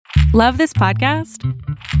Love this podcast?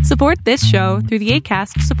 Support this show through the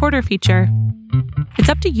Acast supporter feature. It's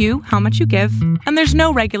up to you how much you give, and there's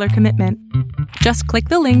no regular commitment. Just click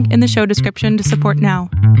the link in the show description to support now.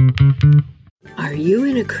 Are you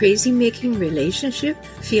in a crazy-making relationship?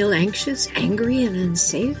 Feel anxious, angry, and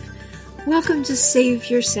unsafe? Welcome to Save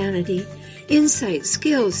Your Sanity. Insight,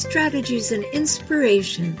 skills, strategies, and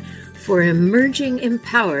inspiration for emerging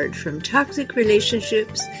empowered from toxic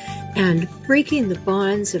relationships and breaking the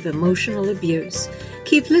bonds of emotional abuse.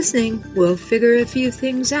 Keep listening. We'll figure a few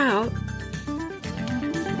things out.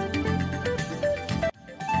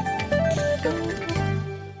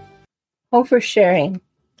 Oversharing.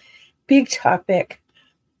 Big topic.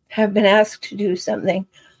 Have been asked to do something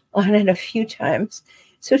on it a few times.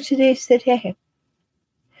 So today's the day.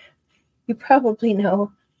 You probably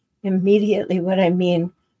know immediately what I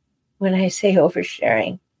mean when I say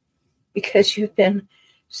oversharing, because you've been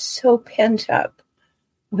so pent up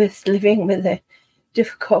with living with a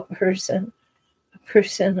difficult person, a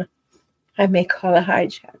person I may call a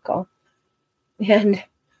hijackal, and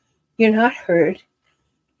you're not heard,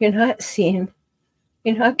 you're not seen,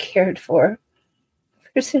 you're not cared for.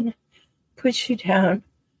 The person puts you down,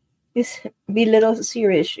 belittles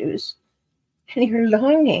your issues, and you're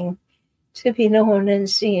longing to be known and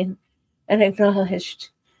seen and acknowledged,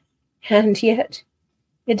 and yet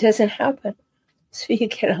it doesn't happen. So you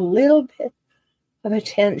get a little bit of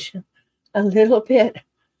attention, a little bit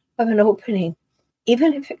of an opening,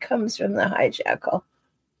 even if it comes from the hijackal.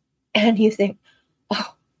 And you think,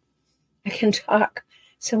 oh, I can talk.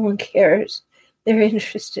 Someone cares. They're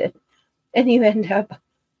interested. And you end up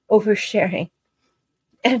oversharing.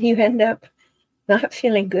 And you end up not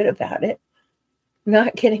feeling good about it,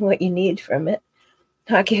 not getting what you need from it,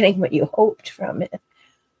 not getting what you hoped from it.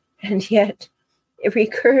 And yet it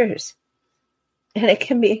recurs. And it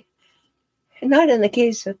can be, not in the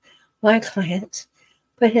case of my clients,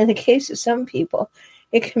 but in the case of some people,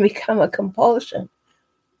 it can become a compulsion.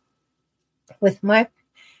 With my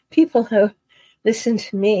people who listen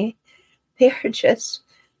to me, they are just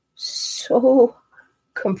so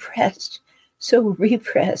compressed, so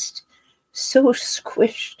repressed, so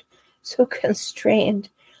squished, so constrained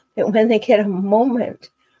that when they get a moment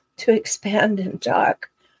to expand and talk,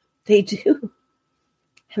 they do.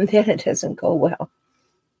 And then it doesn't go well.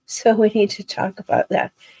 So we need to talk about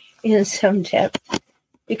that in some depth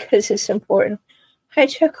because it's important.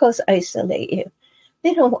 Hijackals isolate you.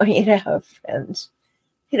 They don't want you to have friends.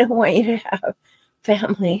 They don't want you to have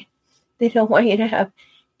family. They don't want you to have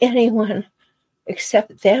anyone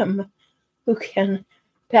except them who can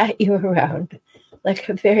bat you around like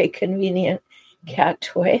a very convenient cat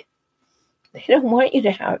toy. They don't want you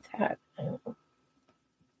to have that.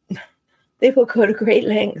 They will go to great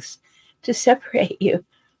lengths to separate you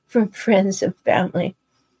from friends and family.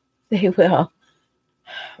 They will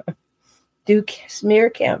do smear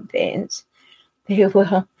campaigns. They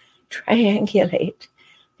will triangulate.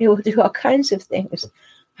 They will do all kinds of things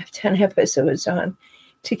I've done episodes on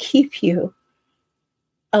to keep you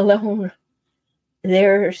alone.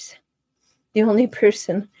 There's the only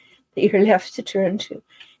person that you're left to turn to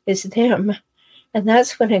is them. And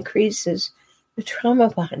that's what increases the trauma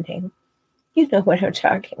bonding. You know what I'm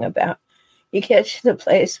talking about. You get to the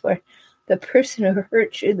place where the person who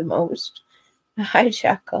hurt you the most, the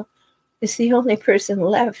hijackal, is the only person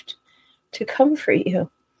left to comfort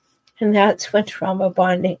you. And that's when trauma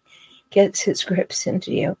bonding gets its grips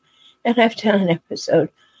into you. And I've done an episode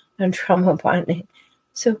on trauma bonding.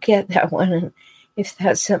 So get that one, and if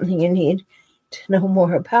that's something you need to know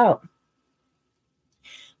more about.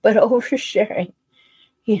 But oversharing,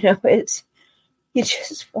 it's, you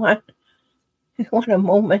just want a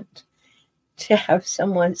moment to have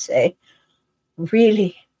someone say,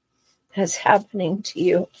 really, that's happening to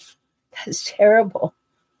you. That's terrible.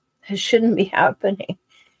 That shouldn't be happening.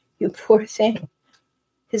 You poor thing.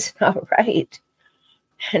 It's not right.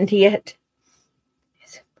 And yet,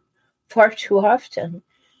 far too often,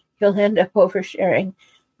 you'll end up oversharing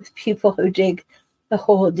with people who dig the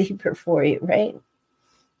hole deeper for you, right?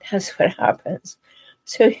 That's what happens.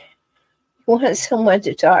 So you want someone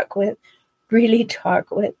to talk with, really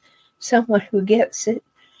talk with, someone who gets it,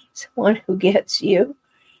 someone who gets you,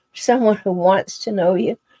 someone who wants to know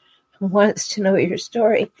you, who wants to know your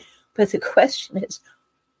story. But the question is,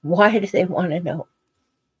 why do they want to know?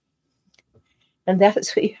 And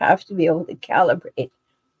that's what you have to be able to calibrate.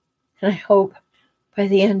 And I hope by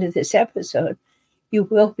the end of this episode, you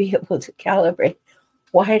will be able to calibrate.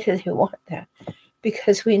 Why do they want that?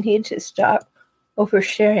 Because we need to stop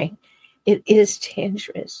oversharing. It is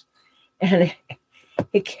dangerous. And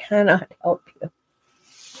it cannot help you.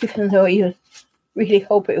 Even though you really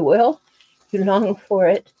hope it will. You long for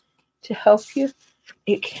it to help you.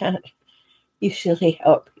 It can't usually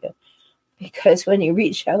help you, because when you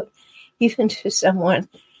reach out even to someone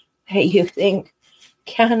that you think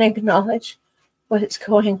can acknowledge what's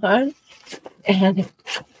going on and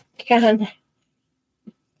can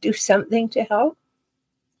do something to help,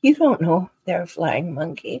 you don't know if they're a flying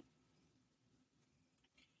monkey.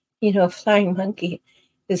 You know, a flying monkey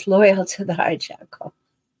is loyal to the hijackal.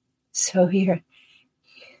 So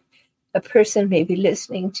a person may be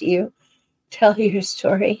listening to you tell your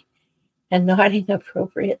story and nodding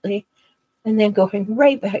appropriately, and then going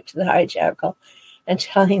right back to the hijackal and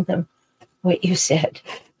telling them what you said.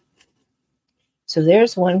 So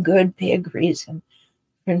there's one good big reason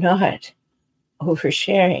for not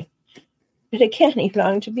oversharing. But again, you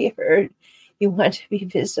long to be heard. You want to be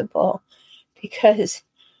visible, because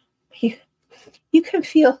you can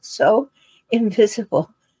feel so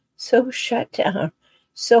invisible, so shut down,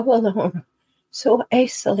 so alone, so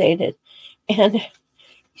isolated, and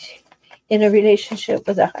in a relationship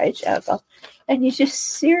with a hijackal, and you just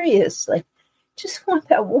seriously just want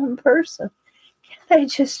that one person. Can I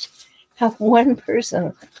just have one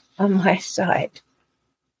person on my side?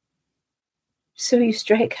 So you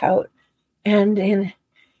strike out and then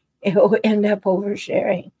it will end up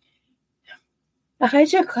oversharing. A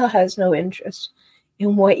hijackal has no interest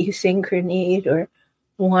in what you think or need or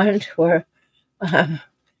want, or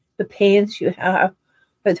the pains you have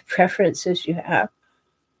or the preferences you have.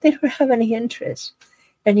 They don't have any interest.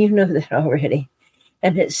 And you know that already.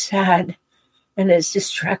 And it's sad, and it's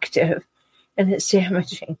destructive, and it's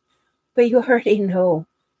damaging. But you already know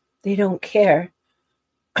they don't care.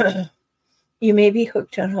 You may be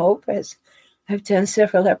hooked on hope, as I've done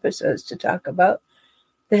several episodes to talk about,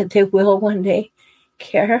 that they will one day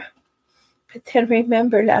care. But then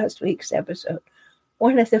remember last week's episode.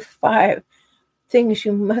 One of the 5 things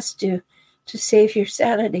you must do to save your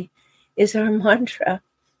sanity is our mantra,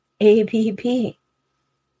 ABB.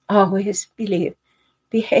 Always believe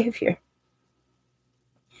behavior.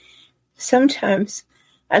 Sometimes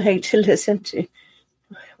I like to listen to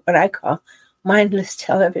what I call mindless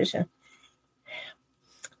television.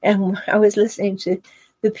 And I was listening to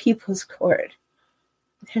the People's Court,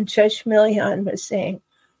 and Judge Millian was saying,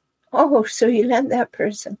 "Oh, so you lent that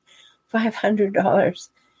person $500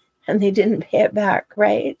 and they didn't pay it back,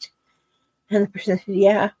 right?" And the person said,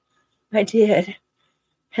 "Yeah, I did."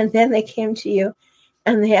 And then they came to you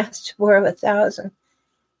and they asked to borrow $1,000,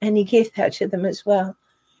 and you gave that to them as well.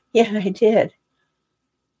 "Yeah, I did."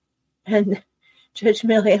 And Judge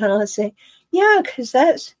Millian will say, "Yeah, because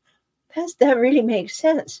that really makes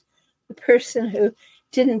sense. The person who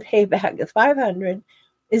didn't pay back the $500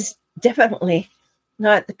 is definitely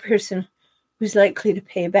not the person who's likely to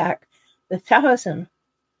pay back the $1,000.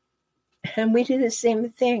 And we do the same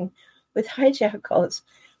thing with hijackals.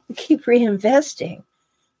 We keep reinvesting,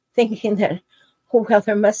 thinking that, oh, well,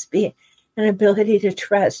 there must be an ability to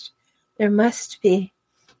trust. There must be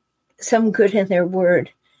some good in their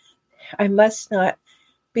word. I must not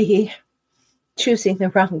be choosing the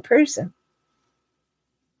wrong person.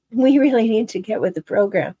 We really need to get with the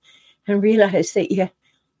program and realize that you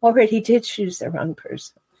already did choose the wrong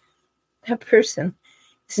person. That person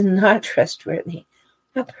is not trustworthy.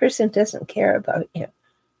 That person doesn't care about you.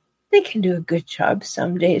 They can do a good job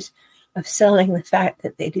some days of selling the fact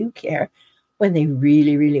that they do care when they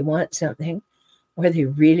really, really want something, or they're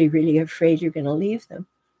really, really afraid you're going to leave them.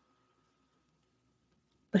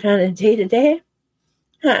 But on a day-to-day,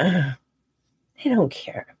 they don't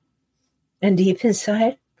care. And deep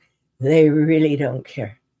inside, they really don't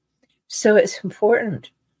care. So it's important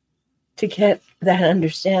to get that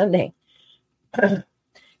understanding.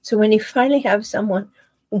 So when you finally have someone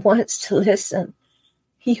who wants to listen,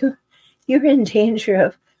 you're in danger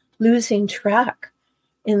of losing track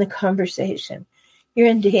in the conversation. You're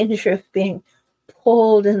in danger of being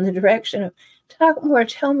pulled in the direction of, talk more,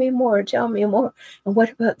 tell me more, tell me more. And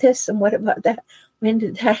what about this? And what about that? When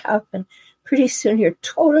did that happen? Pretty soon you're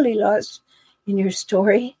totally lost in your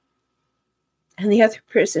story. And the other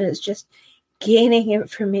person is just gaining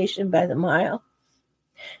information by the mile.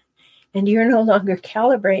 And you're no longer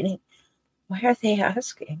calibrating. Why are they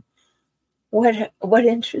asking? What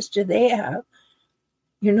interest do they have?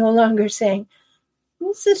 You're no longer saying,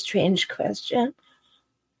 "This is a strange question.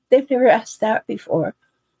 They've never asked that before.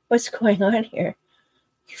 What's going on here?"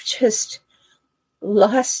 You've just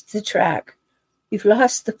lost the track. You've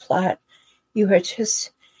lost the plot. You are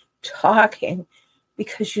just talking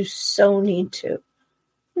because you so need to.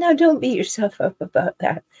 Now, don't beat yourself up about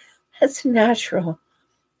that. That's natural.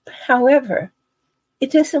 However,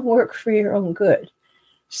 it doesn't work for your own good.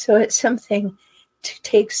 So it's something to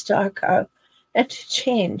take stock of and to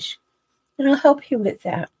change. And I'll help you with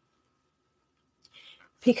that.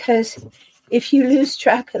 Because if you lose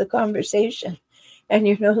track of the conversation and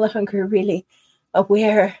you're no longer really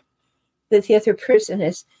aware that the other person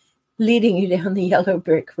is leading you down the yellow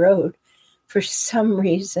brick road for some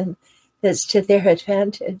reason that's to their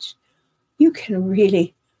advantage, you can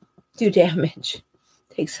really do damage.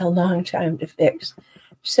 It takes a long time to fix.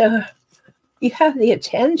 So you have the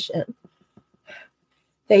attention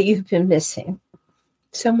that you've been missing.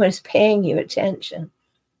 Someone's paying you attention.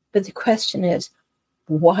 But the question is,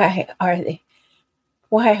 why are they?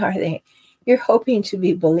 Why are they? You're hoping to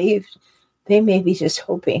be believed. They may be just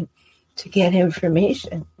hoping to get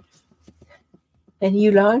information. And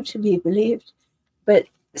you long to be believed. But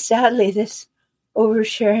sadly, this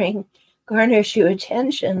oversharing garners you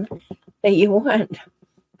attention that you want,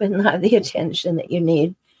 but not the attention that you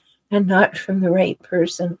need, and not from the right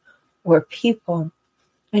person or people.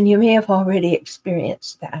 And you may have already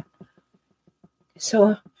experienced that.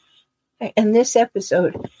 So in this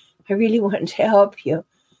episode, I really want to help you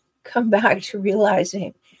come back to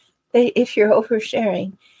realizing that if you're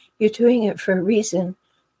oversharing, you're doing it for a reason.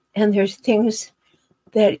 And there's things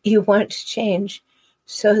that you want to change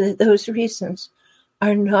so that those reasons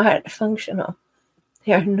are not functional.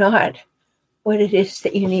 They are not what it is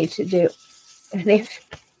that you need to do. And if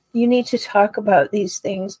you need to talk about these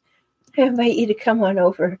things, I invite you to come on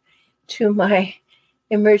over to my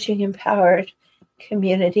Emerging Empowered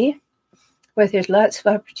community, where there's lots of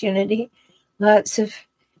opportunity, lots of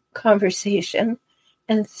conversation,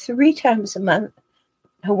 and 3 times a month,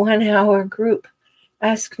 a 1-hour group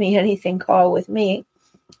Ask Me Anything call with me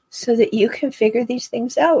so that you can figure these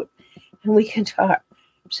things out and we can talk.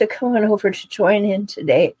 So come on over to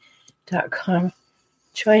joinintoday.com,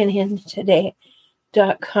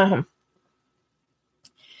 joinintoday.com.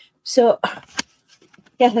 So,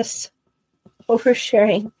 yes,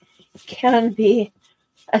 oversharing can be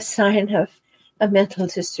a sign of a mental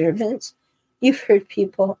disturbance. You've heard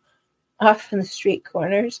people off in the street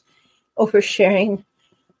corners oversharing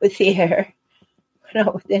with the air,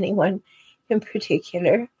 not with anyone in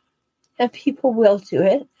particular. And people will do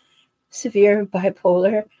it. Severe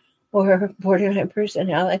bipolar or borderline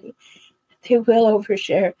personality, they will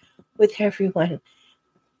overshare with everyone.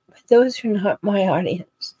 But those are not my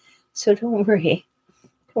audience. So don't worry.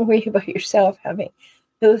 Don't worry about yourself having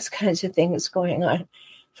those kinds of things going on.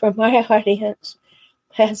 For my audience,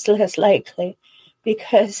 that's less likely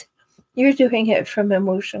because you're doing it from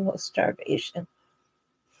emotional starvation.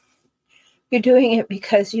 You're doing it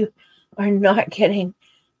because you are not getting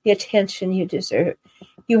the attention you deserve.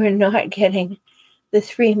 You are not getting the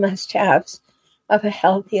 3 must-haves of a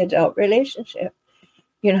healthy adult relationship.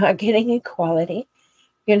 You're not getting equality.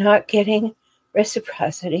 You're not getting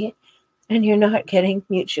reciprocity. And you're not getting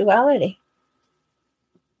mutuality.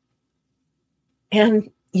 And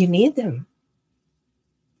you need them.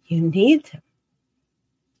 You need them.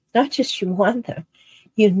 Not just you want them.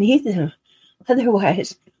 You need them.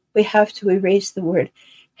 Otherwise, we have to erase the word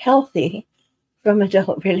healthy from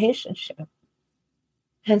adult relationship.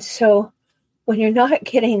 And so when you're not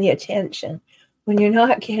getting the attention, when you're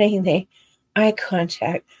not getting the eye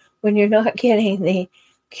contact, when you're not getting the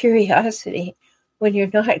curiosity, when you're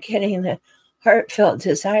not getting the heartfelt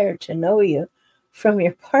desire to know you from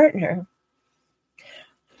your partner,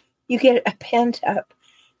 you get a pent-up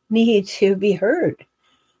need to be heard.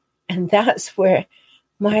 And that's where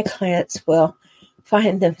my clients will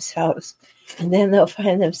find themselves. And then they'll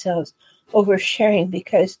find themselves oversharing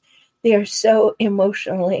because they are so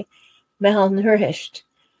emotionally malnourished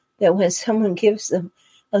that when someone gives them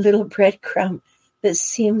a little breadcrumb that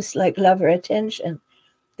seems like love or attention,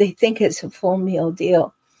 they think it's a full meal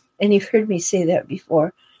deal. And you've heard me say that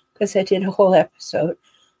before because I did a whole episode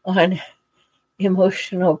on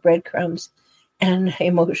emotional breadcrumbs and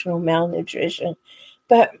emotional malnutrition.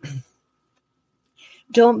 But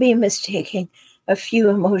don't be mistaking a few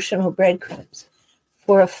emotional breadcrumbs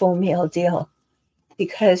for a full meal deal,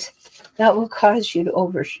 because that will cause you to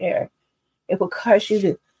overshare. It will cause you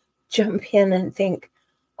to jump in and think,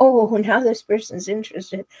 oh, now this person's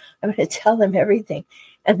interested. I'm going to tell them everything.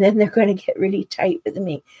 And then they're going to get really tight with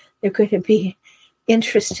me. They're going to be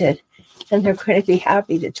interested and they're going to be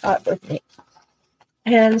happy to talk with me.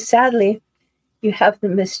 And sadly, you have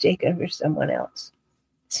them mistaken for someone else.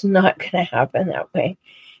 It's not going to happen that way.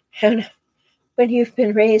 And when you've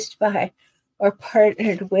been raised by or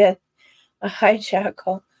partnered with a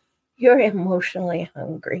hijackal, you're emotionally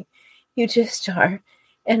hungry. You just are.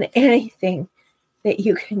 And anything that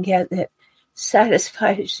you can get that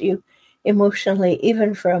satisfies you emotionally,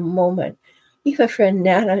 even for a moment, even for a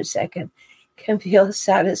nanosecond, can feel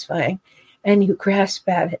satisfying, and you grasp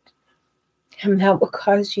at it. And that will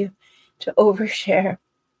cause you to overshare.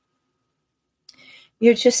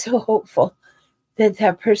 You're just so hopeful that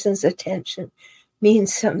that person's attention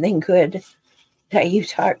means something good, that you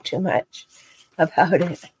talk too much about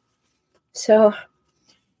it. So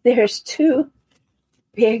there's two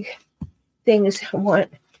big things I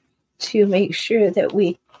want to make sure that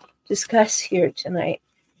we discuss here tonight.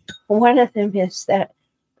 One of them is that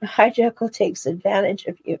the hijackal takes advantage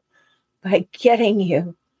of you by getting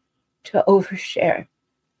you to overshare.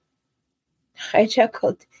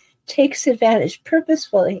 Hijackal takes advantage,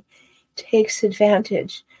 purposefully takes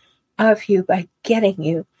advantage of you by getting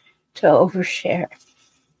you to overshare.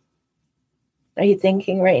 Are you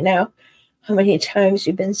thinking right now how many times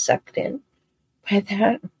you've been sucked in by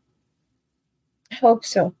that? I hope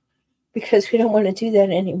so, because we don't want to do that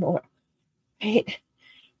anymore, right?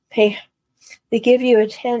 They give you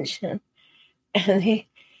attention, and they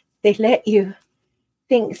let you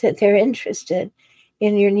think that they're interested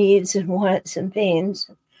in your needs and wants and pains,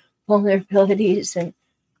 and vulnerabilities and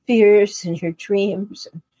fears and your dreams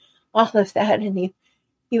and all of that. And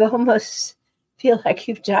you almost feel like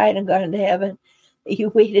you've died and gone to heaven. You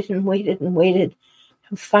waited and waited and waited.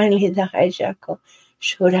 And finally the hijackal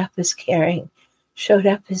showed up as caring, showed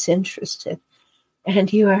up as interested.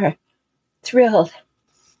 And you are thrilled.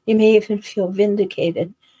 You may even feel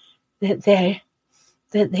vindicated that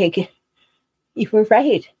you were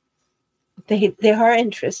right. They are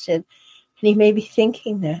interested. And you may be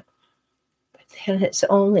thinking that. But then it's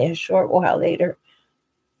only a short while later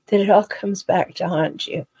that it all comes back to haunt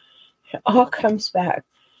you. It all comes back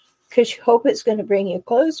because you hope it's going to bring you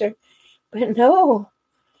closer. But no,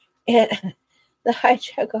 the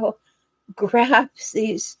hijackal grabs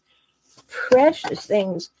these precious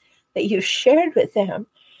things that you shared with them,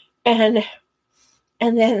 and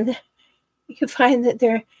then you find that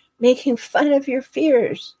they're making fun of your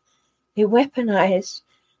fears. They weaponize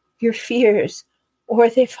your fears, or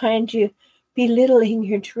they find you belittling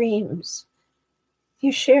your dreams.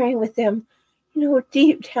 You're sharing with them,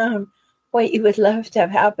 deep down what you would love to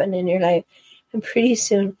have happen in your life, and pretty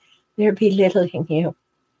soon they're belittling you,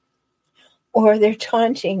 or they're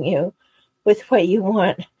taunting you with what you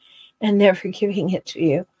want and never giving it to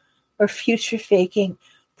you, or future faking,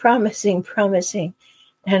 promising,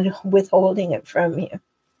 and withholding it from you.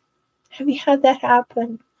 Have you had that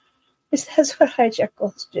happen? Because that's what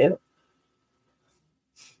hijackals do.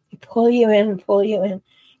 They pull you in,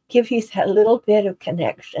 give you that little bit of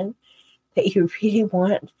connection that you really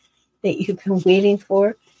want, that you've been waiting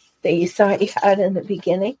for, that you thought you had in the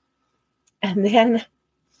beginning, and then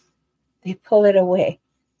they pull it away.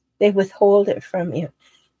 They withhold it from you.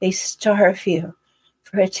 They starve you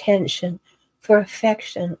for attention, for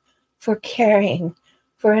affection, for caring,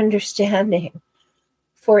 for understanding,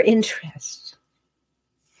 for interest.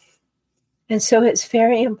 And so it's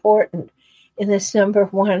very important in this number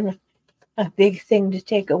one, a big thing to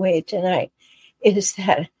take away tonight is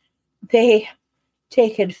that they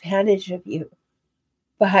take advantage of you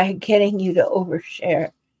by getting you to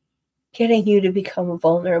overshare, getting you to become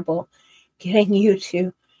vulnerable, getting you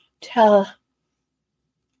to tell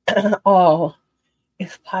all,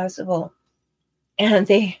 if possible. And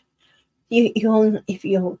if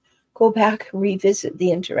you go back and revisit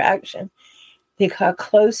the interaction, they got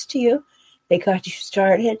close to you, they got you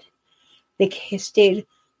started, they stayed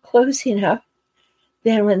close enough.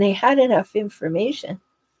 Then when they had enough information,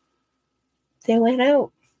 they went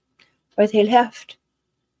out, or they left,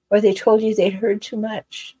 or they told you they'd heard too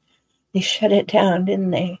much. They shut it down,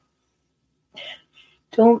 didn't they?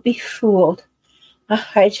 Don't be fooled. A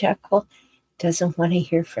hijackal doesn't want to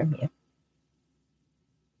hear from you.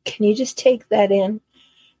 Can you just take that in?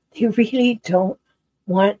 They really don't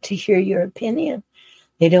want to hear your opinion.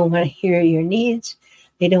 They don't want to hear your needs.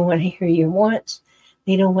 They don't want to hear your wants.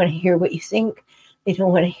 They don't want to hear what you think. They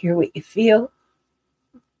don't want to hear what you feel.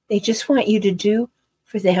 They just want you to do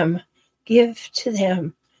for them, give to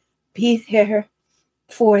them, be there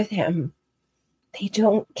for them. They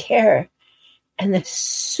don't care. And the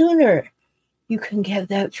sooner you can get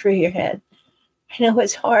that through your head, I know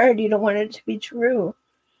it's hard, you don't want it to be true,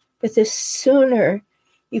 but the sooner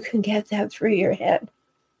you can get that through your head,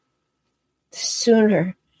 the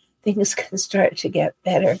sooner things can start to get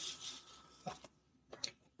better.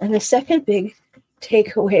 And the second big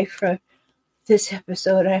takeaway from this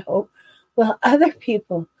episode, I hope, well, other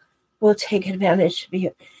people will take advantage of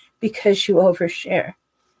you because you overshare.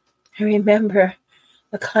 I remember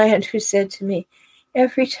a client who said to me,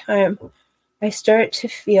 every time I start to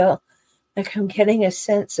feel like I'm getting a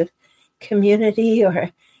sense of community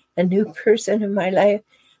or a new person in my life,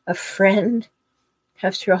 a friend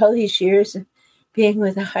after all these years of being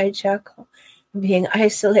with a hijackal and being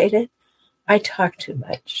isolated. I talk too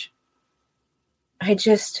much. I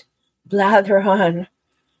just blather on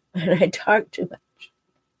and I talk too much.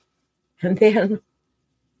 And then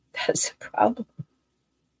that's a problem.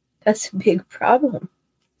 That's a big problem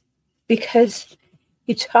because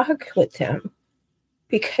you talk with them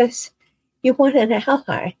because you want an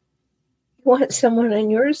ally. You want someone on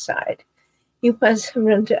your side. You want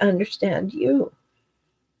someone to understand you.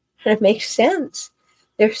 And it makes sense.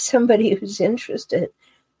 There's somebody who's interested.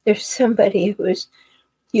 There's somebody who is,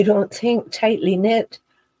 you don't think, tightly knit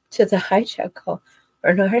to the hijackal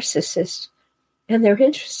or narcissist. And they're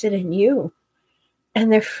interested in you.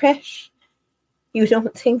 And they're fresh. You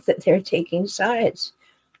don't think that they're taking sides.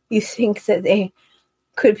 You think that they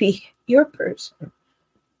could be your person.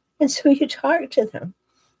 And so you talk to them.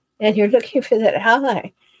 And you're looking for that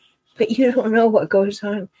ally. But you don't know what goes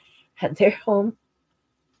on at their home.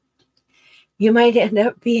 You might end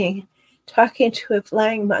up talking to a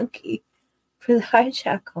flying monkey for the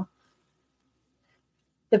hijackal.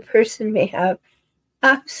 The person may have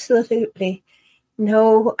absolutely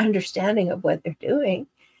no understanding of what they're doing,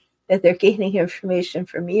 that they're gaining information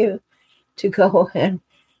from you to go and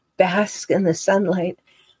bask in the sunlight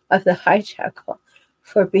of the hijackal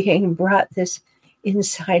for being brought this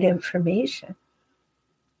inside information.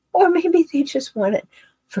 Or maybe they just want it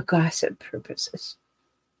for gossip purposes.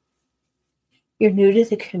 You're new to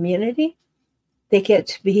the community. They get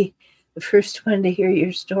to be the first one to hear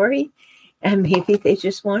your story. And maybe they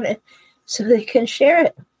just want it so they can share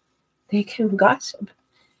it. They can gossip.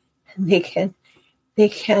 And they can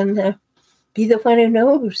be the one who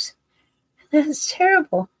knows. And that's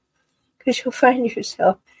terrible. Because you'll find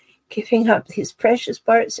yourself giving up these precious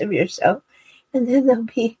parts of yourself. And then they'll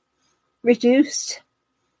be reduced.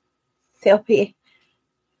 They'll be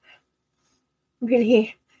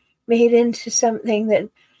really made into something that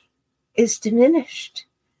is diminished.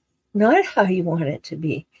 Not how you want it to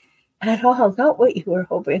be at all. Not what you were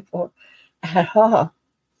hoping for at all.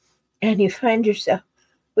 And you find yourself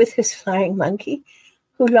with this flying monkey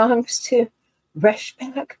who longs to rush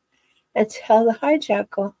back and tell the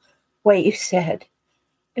hijackal what you said,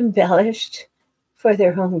 embellished for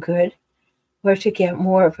their own good, or to get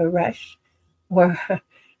more of a rush, or to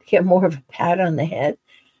get more of a pat on the head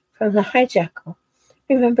from the hijackal.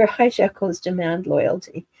 Remember, hijackals demand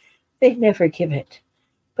loyalty. They never give it,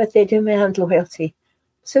 but they demand loyalty.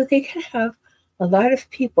 So they can have a lot of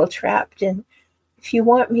people trapped in, if you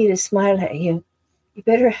want me to smile at you, you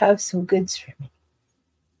better have some goods for me.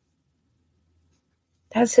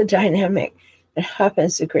 That's a dynamic that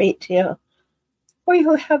happens a great deal. Or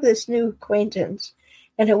you'll have this new acquaintance,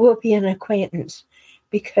 and it will be an acquaintance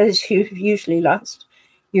because you've usually lost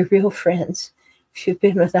your real friends if you've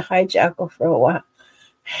been with a hijackal for a while.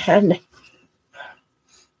 And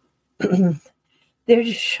they're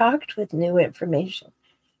just shocked with new information.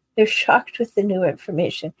 They're shocked with the new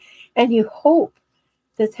information. And you hope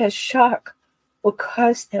that that shock will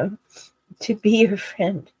cause them to be your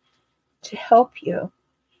friend, to help you,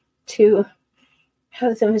 to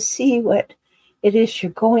have them see what it is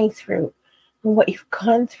you're going through and what you've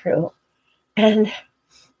gone through and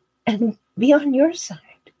be on your side.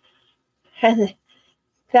 And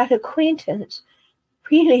that acquaintance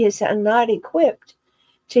really is not equipped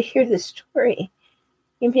to hear the story.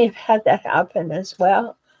 You may have had that happen as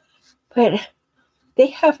well, but they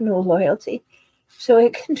have no loyalty. So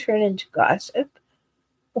it can turn into gossip,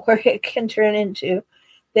 or it can turn into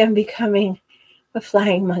them becoming a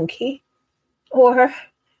flying monkey, or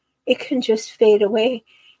it can just fade away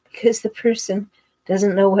because the person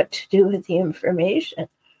doesn't know what to do with the information.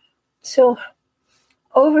 So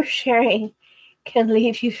oversharing can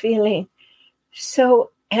leave you feeling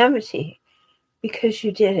so empty because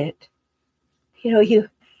you did it. You know, you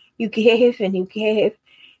gave and you gave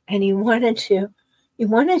and you wanted to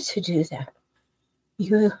do that.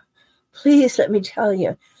 Please let me tell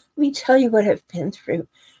you what I've been through.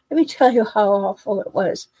 Let me tell you how awful it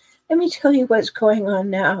was. Let me tell you what's going on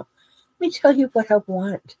now. Let me tell you what I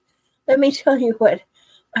want. Let me tell you what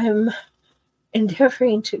I'm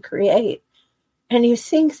endeavoring to create. And you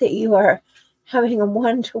think that you are having a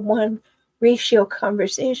one-to-one ratio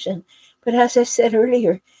conversation. But as I said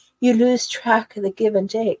earlier, you lose track of the give and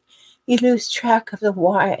take. You lose track of the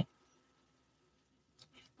why.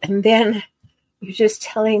 And then you're just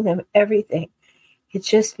telling them everything. It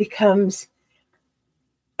just becomes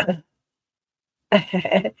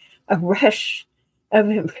a rush of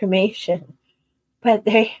information. But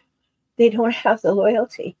they don't have the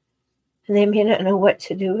loyalty. And they may not know what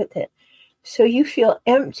to do with it. So you feel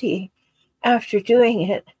empty after doing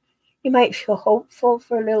it, you might feel hopeful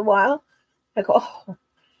for a little while. Like, oh,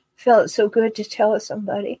 felt so good to tell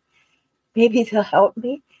somebody. Maybe they'll help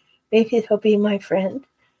me. Maybe they'll be my friend.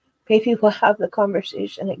 Maybe we'll have the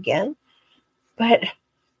conversation again. But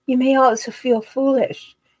you may also feel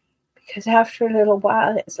foolish because after a little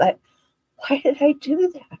while, it's like, why did I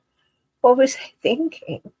do that? What was I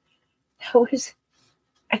thinking?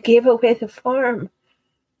 I gave away the farm.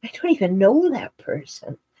 I don't even know that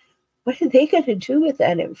person. What are they going to do with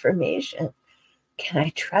that information? Can I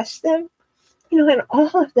trust them? And all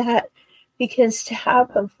of that begins to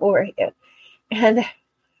happen for you. And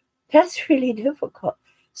that's really difficult.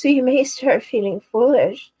 So you may start feeling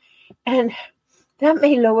foolish, and that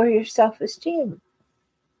may lower your self-esteem.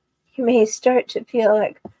 You may start to feel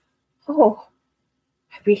like, oh,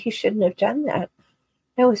 I really shouldn't have done that.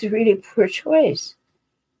 That was a really poor choice.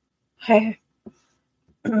 I'm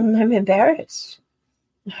embarrassed.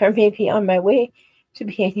 Or maybe on my way to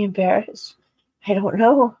being embarrassed. I don't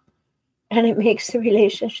know. And it makes the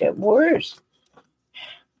relationship worse.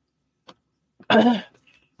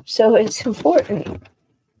 So it's important.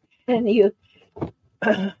 And you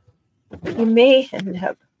may end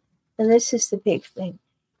up, and this is the big thing,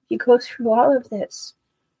 you go through all of this,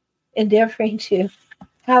 endeavoring to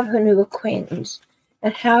have a new acquaintance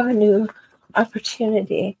and have a new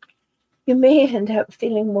opportunity. You may end up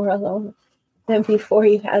feeling more alone than before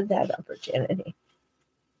you had that opportunity.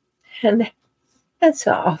 And that's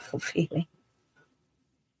an awful feeling.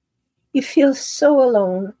 You feel so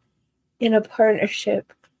alone in a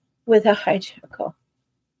partnership with a hijackal.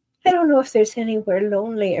 I don't know if there's anywhere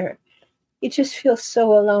lonelier. You just feel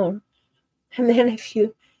so alone. And then if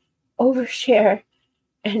you overshare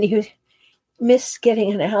and you miss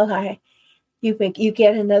getting an ally, you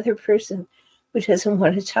get another person who doesn't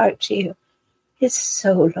want to talk to you. It's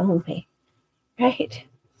so lonely, right?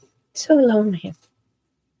 So lonely.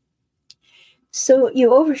 So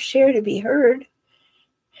you overshare to be heard.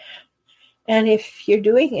 And if you're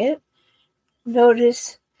doing it,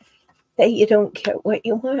 notice that you don't get what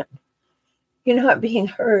you want. You're not being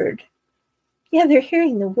heard. Yeah, they're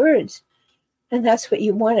hearing the words, and that's what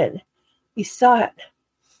you wanted. You thought,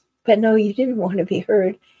 but no, you didn't want to be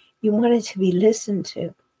heard. You wanted to be listened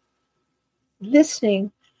to.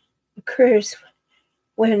 Listening occurs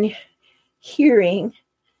when hearing,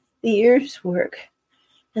 the ears work,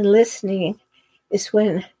 and listening is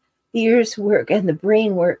when the ears work and the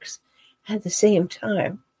brain works at the same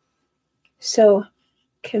time. So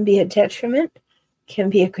can be a detriment, can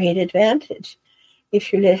be a great advantage.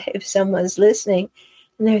 If someone's listening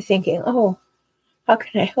and they're thinking, oh, how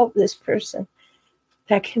can I help this person?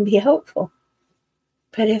 That can be helpful.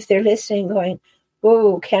 But if they're listening going,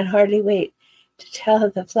 whoa, can't hardly wait to tell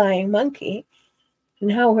the flying monkey,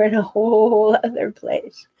 now we're in a whole other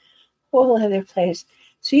place.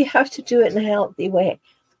 So you have to do it in a healthy way.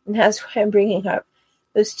 And that's why I'm bringing up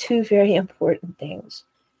those two very important things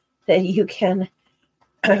that you can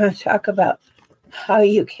talk about, how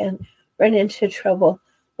you can run into trouble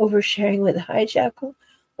oversharing with a hijackal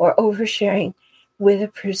or oversharing with a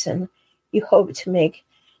person you hope to make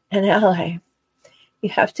an ally. You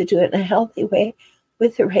have to do it in a healthy way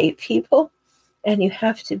with the right people, and you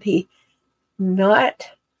have to be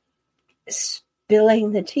not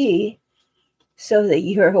spilling the tea so that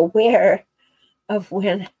you're aware of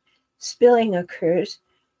when spilling occurs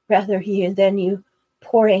rather than you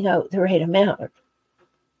pouring out the right amount.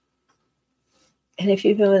 And if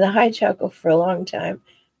you've been with a hijackal for a long time,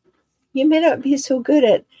 you may not be so good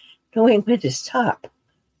at knowing when to stop.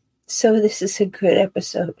 So this is a good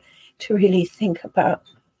episode to really think about.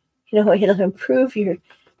 It'll improve your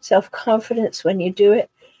self-confidence when you do it,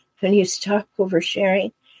 when you stop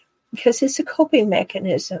oversharing, because it's a coping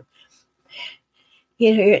mechanism.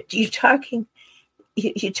 You're talking,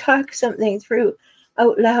 you talk something through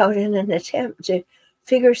out loud in an attempt to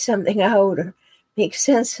figure something out or make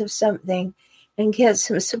sense of something and get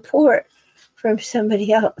some support from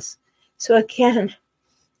somebody else. So again,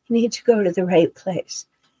 you need to go to the right place,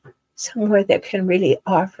 somewhere that can really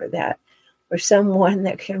offer that, or someone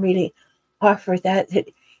that can really offer that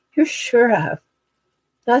you're sure of,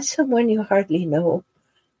 not someone you hardly know,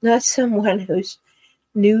 not someone who's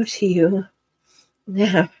new to you,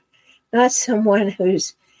 not someone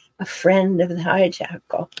who's a friend of the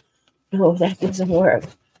hijackal. No, that doesn't work.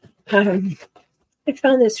 I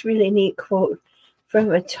found this really neat quote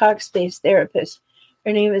from a Talkspace therapist.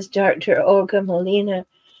 Her name is Dr. Olga Molina,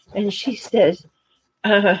 and she says,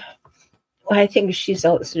 I think she's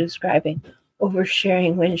also describing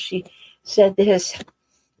oversharing when she said this: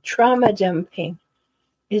 trauma dumping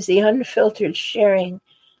is the unfiltered sharing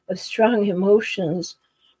of strong emotions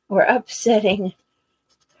or upsetting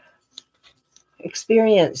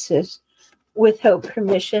experiences without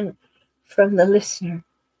permission from the listener.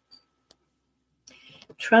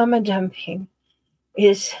 Trauma dumping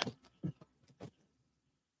is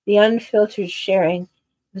the unfiltered sharing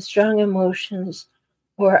of strong emotions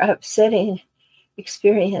or upsetting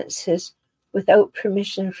experiences without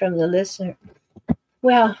permission from the listener.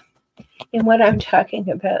 Well, in what I'm talking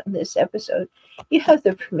about in this episode, you have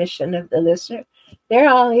the permission of the listener. They're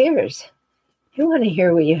all ears. They want to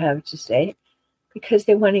hear what you have to say because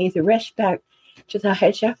they want to either rush back to the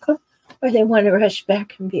hijackal or they want to rush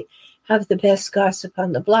back and have the best gossip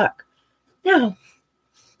on the block. Now,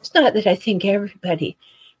 it's not that I think everybody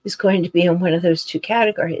is going to be in one of those two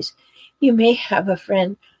categories. You may have a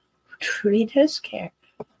friend who truly does care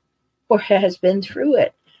or has been through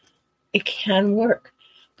it. It can work.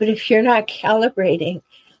 But if you're not calibrating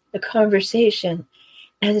the conversation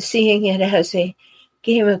and seeing it as a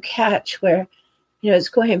game of catch where, it's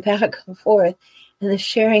going back and forth and the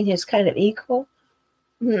sharing is kind of equal,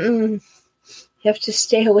 you have to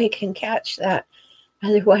stay awake and catch that.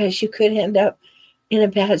 Otherwise, you could end up in a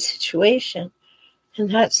bad situation,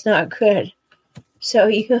 and that's not good. So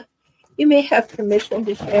you may have permission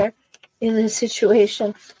to share in the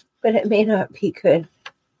situation, but it may not be good.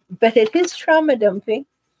 But it is trauma dumping,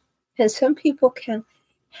 and some people can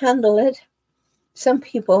handle it. Some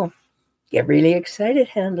people get really excited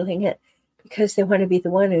handling it because they want to be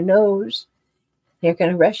the one who knows. They're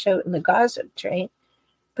going to rush out in the gossip train.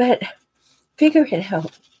 But figure it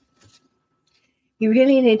out. You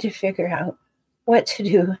really need to figure out what to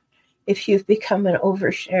do if you've become an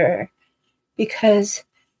oversharer, because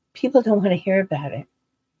people don't want to hear about it.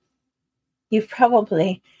 You've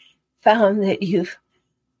probably found that you've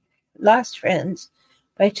lost friends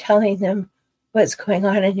by telling them what's going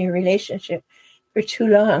on in your relationship for too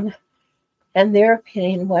long. And their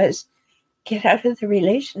opinion was, get out of the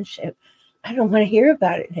relationship. I don't want to hear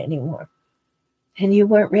about it anymore. And you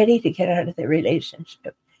weren't ready to get out of the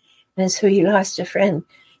relationship. And so you lost a friend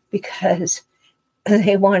because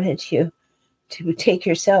they wanted you to take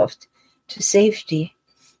yourself to safety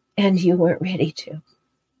and you weren't ready to.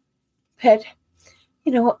 But,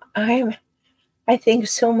 I think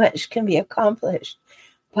so much can be accomplished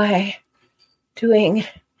by doing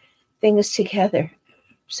things together.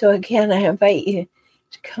 So again, I invite you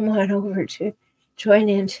to come on over to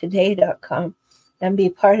joinintoday.com and be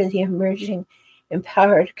part of the emerging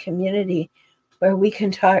empowered community where we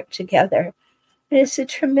can talk together. And it's a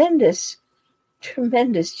tremendous,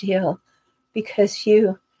 tremendous deal because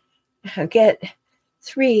you get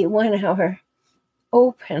 3 1-hour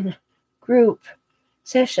open group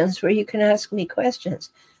sessions where you can ask me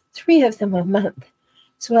questions, 3 of them a month,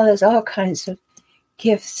 as well as all kinds of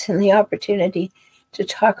gifts and the opportunity to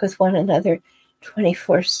talk with one another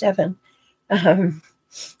 24/7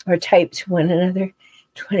 or type to one another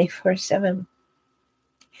 24/7.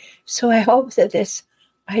 So I hope that this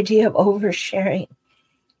idea of oversharing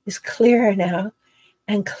is clearer now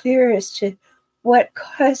and clear as to what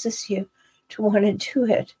causes you to want to do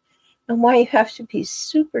it and why you have to be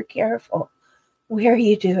super careful where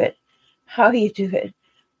you do it, how you do it,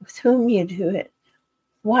 with whom you do it,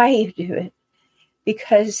 why you do it,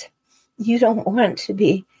 because you don't want to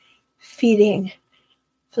be feeding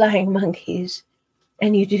flying monkeys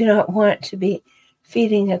and you do not want to be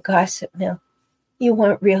feeding a gossip mill. You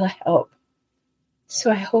want real help.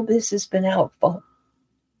 So I hope this has been helpful.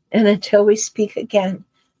 And until we speak again,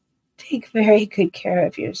 take very good care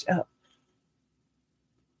of yourself.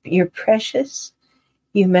 You're precious,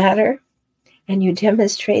 you matter, and you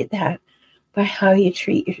demonstrate that by how you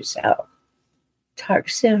treat yourself. Talk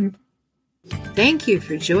soon. Thank you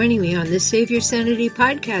for joining me on the Save Your Sanity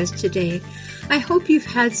podcast today. I hope you've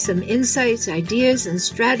had some insights, ideas, and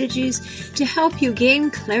strategies to help you gain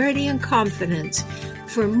clarity and confidence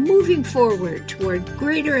for moving forward toward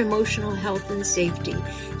greater emotional health and safety.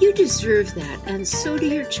 You deserve that, and so do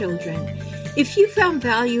your children. If you found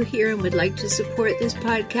value here and would like to support this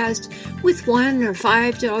podcast with $1 or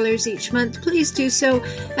 $5 each month, please do so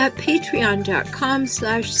at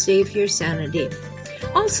patreon.com/saveyoursanity.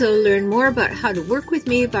 Also, learn more about how to work with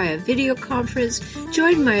me via video conference,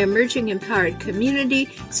 join my emerging empowered community,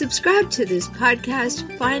 subscribe to this podcast,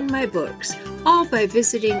 find my books, all by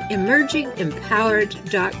visiting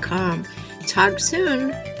emergingempowered.com. Talk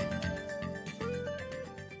soon.